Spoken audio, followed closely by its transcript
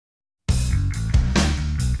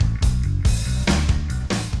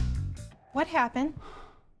happened?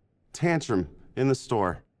 Tantrum in the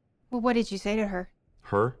store. Well, what did you say to her?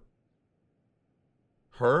 Her?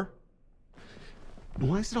 Her?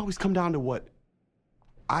 Why does it always come down to what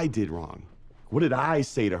I did wrong? What did I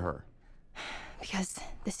say to her? Because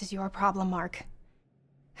this is your problem, Mark.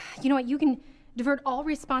 You know what? You can divert all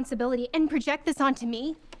responsibility and project this onto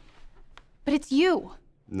me, but it's you.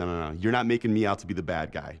 No. You're not making me out to be the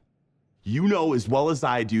bad guy. You know as well as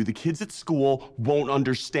I do, the kids at school won't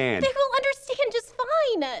understand. They will understand just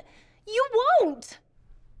fine. You won't.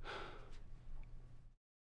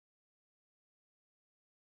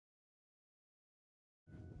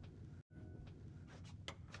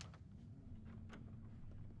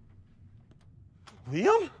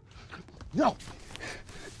 Liam? No.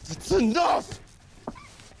 That's enough!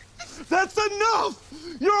 That's enough!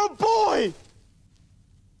 You're a boy!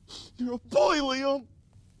 You're a boy, Liam!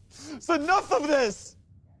 It's enough of this!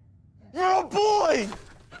 You're a boy!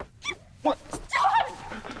 What? Stop!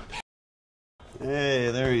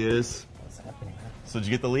 Hey, there he is. What's happening, man? So did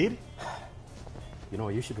you get the lead? You know,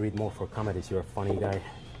 you should read more for comedies. You're a funny guy.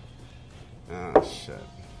 Oh, shit.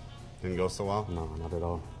 Didn't go so well? No, not at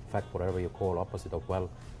all. In fact, whatever you call opposite of well,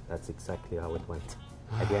 that's exactly how it went.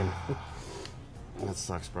 Again. That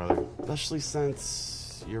sucks, brother. Especially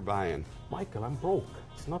since you're buying. Michael, I'm broke.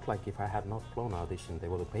 It's not like if I had not flown audition, they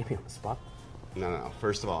would have paid me on the spot. No.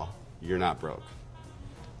 First of all, you're not broke.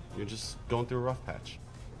 You're just going through a rough patch.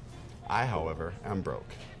 I, however, am broke.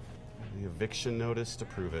 The eviction notice to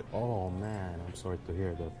prove it. Oh, man, I'm sorry to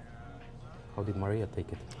hear that. How did Maria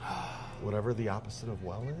take it? Whatever the opposite of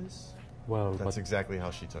well is, Well, that's exactly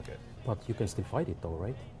how she took it. but you can still fight it, though,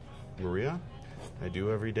 right? Maria? I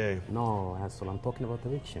do every day. No, asshole, I'm talking about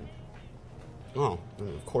eviction. Oh,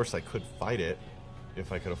 of course I could fight it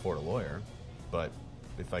if I could afford a lawyer. But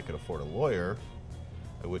if I could afford a lawyer,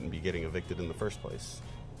 I wouldn't be getting evicted in the first place.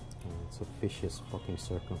 It's a vicious fucking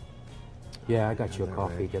circle. Yeah, I got you a they're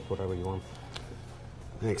coffee. right. Get whatever you want.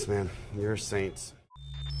 Thanks, man. You're a saint.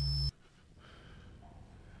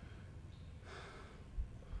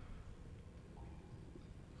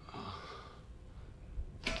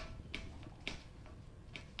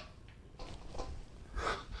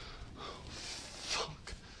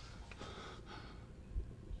 Fuck.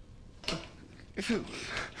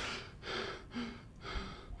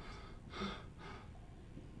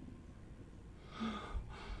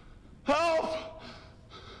 Help!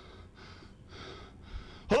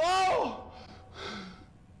 Hello?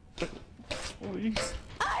 Please.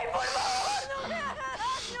 Ay, por favor,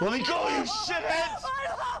 no. Let me go, you shitheads!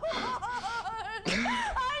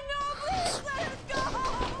 I know, please let us go.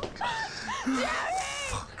 Jerry!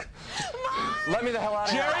 Let me the hell out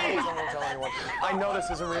of Jerry! here. I won't tell anyone. I know this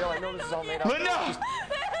isn't real. I know this is all made up. Linda!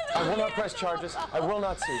 I will not press charges. I will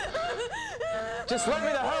not sue. Just let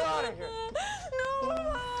me the hell out of here.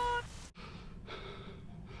 No.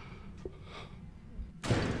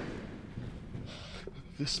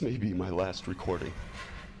 This may be my last recording.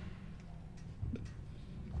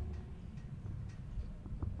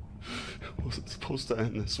 It wasn't supposed to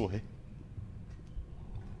end this way.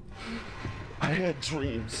 I had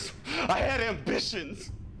dreams. I had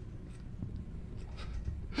ambitions.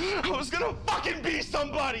 I was gonna fucking be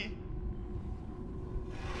somebody!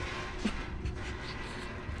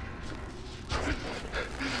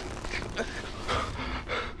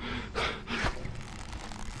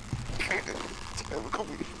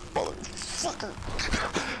 Motherfucker!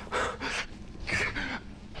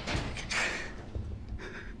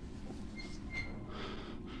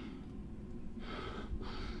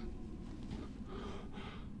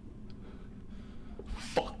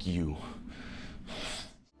 Fuck you.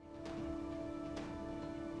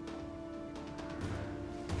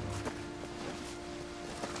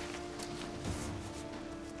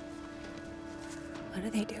 What do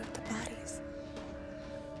they do with the bodies?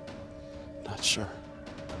 Not sure.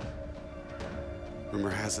 Rumor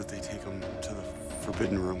has it they take them to the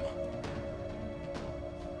forbidden room.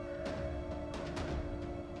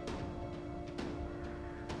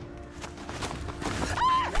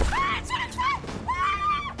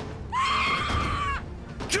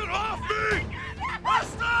 Get off me!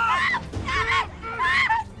 Stop!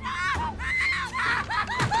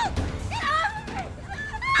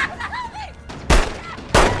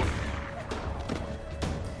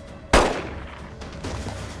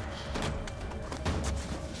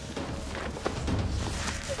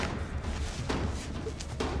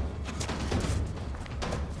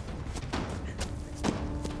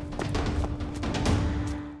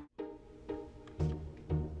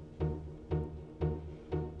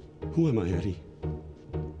 Who am I, Eddie?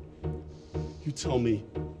 You tell me.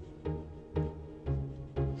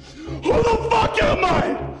 Who Who the fuck am I?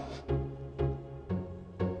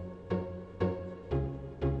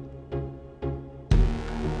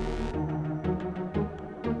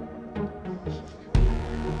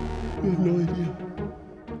 I have no idea.